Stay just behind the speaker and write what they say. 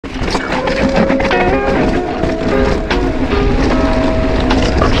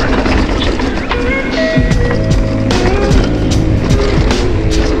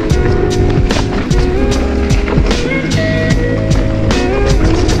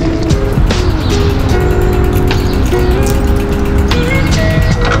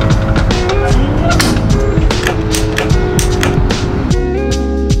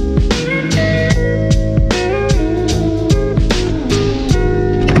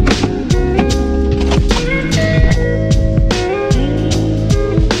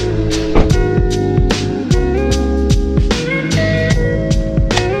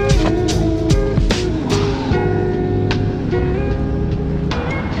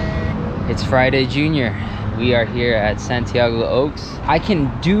It's Friday Junior. We are here at Santiago Oaks. I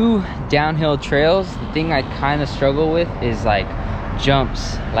can do downhill trails. The thing I kind of struggle with is like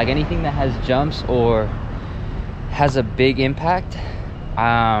jumps. Like anything that has jumps or has a big impact.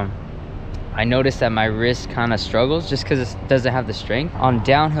 I noticed that my wrist kind of struggles just because it doesn't have the strength. On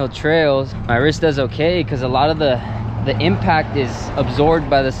downhill trails, my wrist does okay because a lot of the impact is absorbed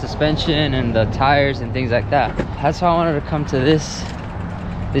by the suspension and the tires and things like that. That's why I wanted to come to this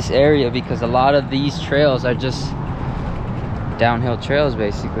area, because a lot of these trails are just downhill trails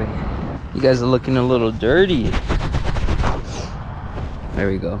basically. You guys are looking a little dirty. There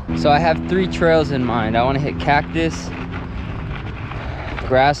we go. So I have 3 trails in mind. I want to hit Cactus,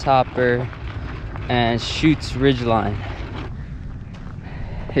 Grasshopper, and Chutes Ridgeline.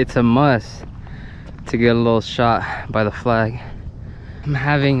 It's a must to get a little shot by the flag. I'm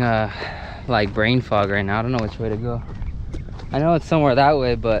having like brain fog right now. I don't know which way to go. I know it's somewhere that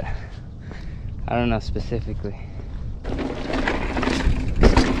way, but I don't know specifically.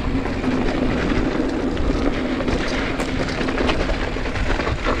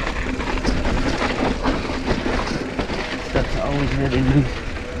 Stuff's always really loose.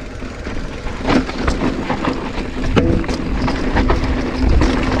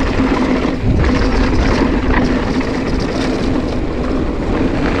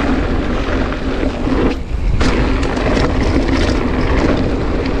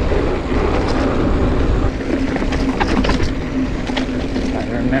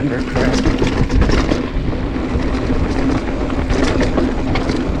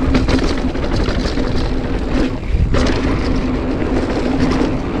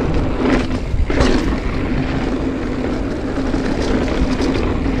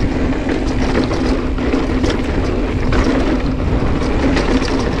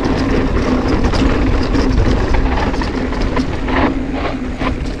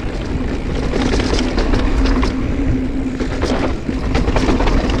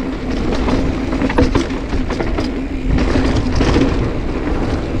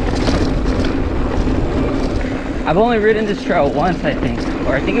 I've only ridden this trail once, I think,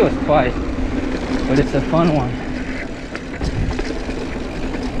 or I think it was twice, but it's a fun one.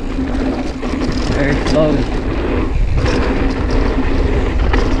 Very slowly.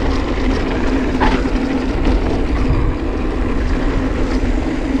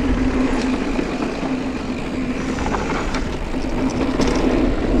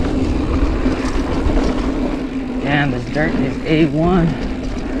 Damn, this dirt is A1.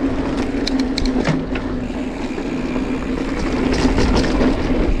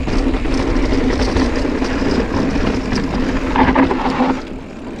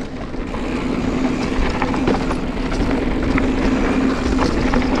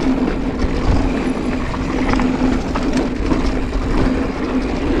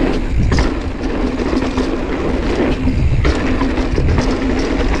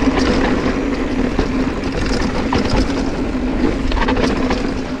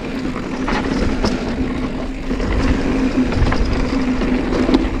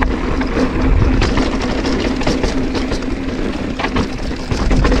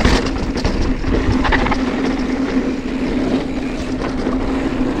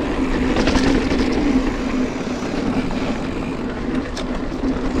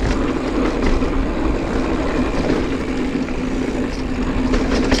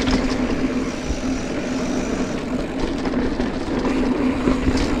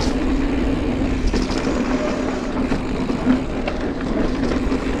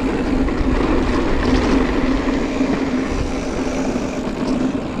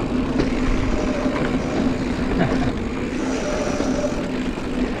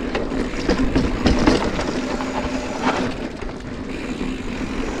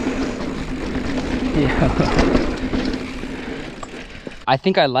 I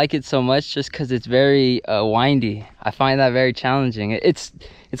think I like it so much just because it's very windy. I find that very challenging. It's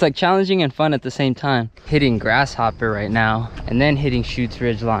like challenging and fun at the same time. Hitting Grasshopper right now, and then hitting Chutes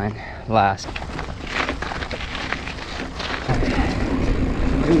Ridgeline last.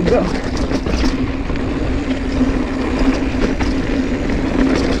 Here we go.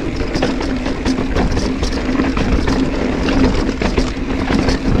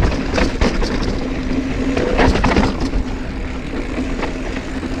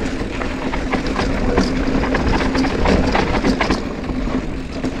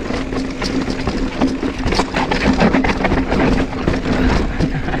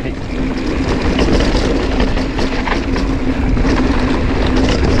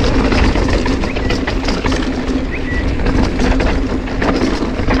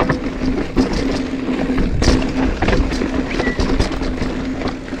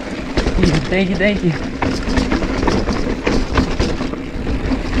 Thank you, thank you.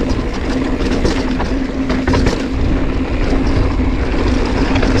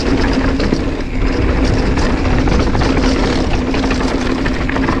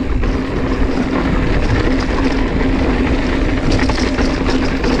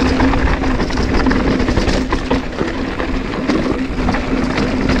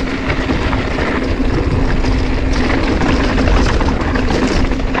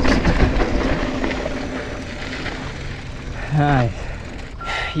 Nice.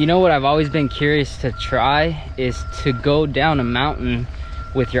 You know what I've always been curious to try is to go down a mountain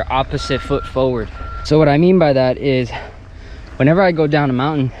with your opposite foot forward. So what I mean by that is whenever I go down a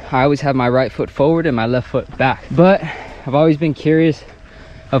mountain, I always have my right foot forward and my left foot back. But I've always been curious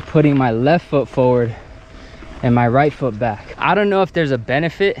of putting my left foot forward and my right foot back. I don't know if there's a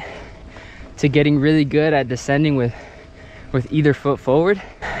benefit to getting really good at descending with either foot forward.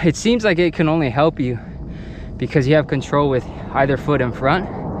 It seems like it can only help you because you have control with either foot in front,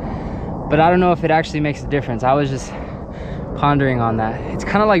 but I don't know if it actually makes a difference. I was just pondering on that. It's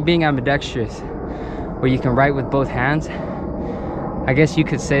kind of like being ambidextrous, where you can write with both hands. I guess you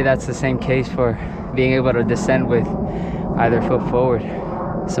could say that's the same case for being able to descend with either foot forward.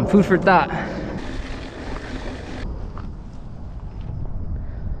 Some food for thought.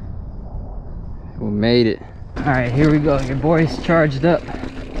 We made it. All right, here we go. Your boy's charged up.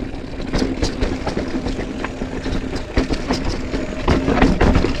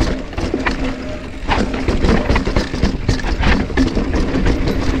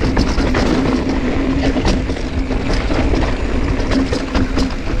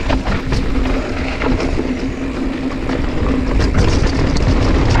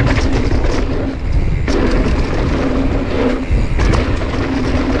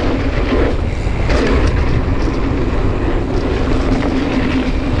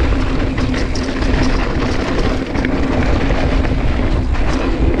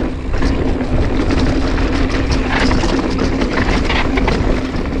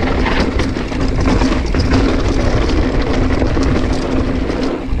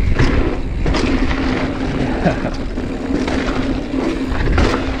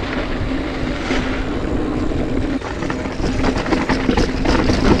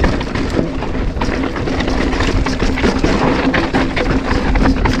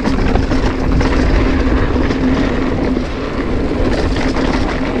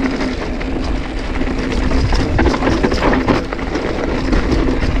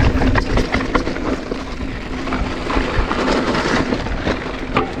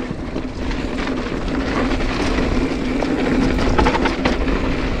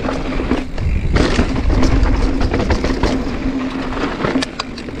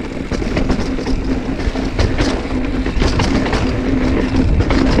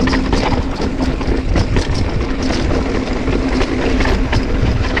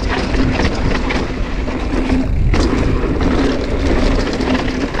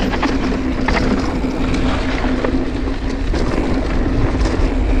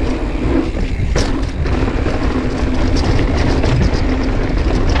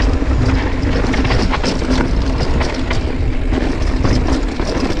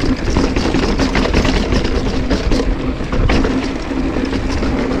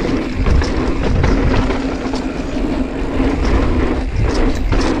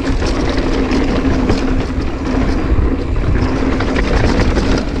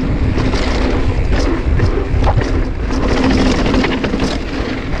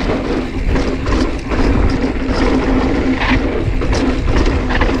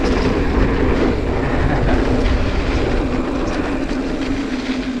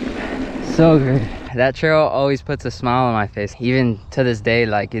 So good. That trail always puts a smile on my face. Even to this day,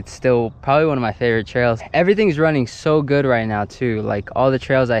 like, it's still probably one of my favorite trails. Everything's running so good right now too. Like, all the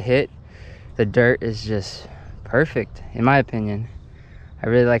trails I hit, the dirt is just perfect in my opinion. I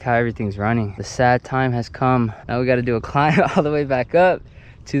really like how everything's running. The sad time has come. Now we got to do a climb all the way back up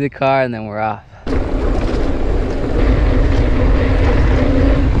to the car and then we're off.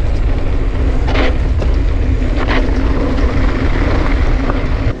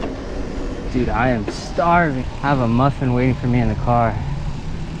 Dude, I am starving. I have a muffin waiting for me in the car.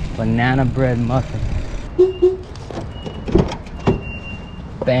 Banana bread muffin.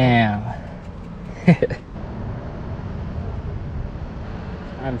 Bam.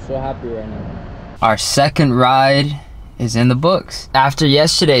 I'm so happy right now. Our second ride is in the books. After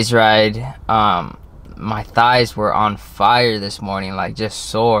yesterday's ride, my thighs were on fire this morning, like just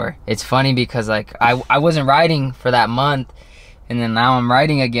sore. It's funny because like I wasn't riding for that month, and then now I'm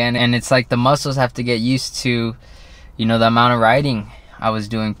riding again, and it's like the muscles have to get used to, you know, the amount of riding. I was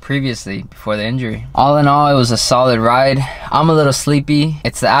doing previously before the injury. All in all, it was a solid ride. I'm a little sleepy.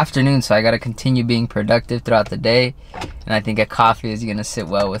 It's the afternoon, so I gotta continue being productive throughout the day. And I think a coffee is gonna sit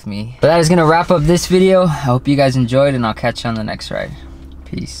well with me. But that is gonna wrap up this video. I hope you guys enjoyed, and I'll catch you on the next ride.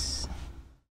 Peace.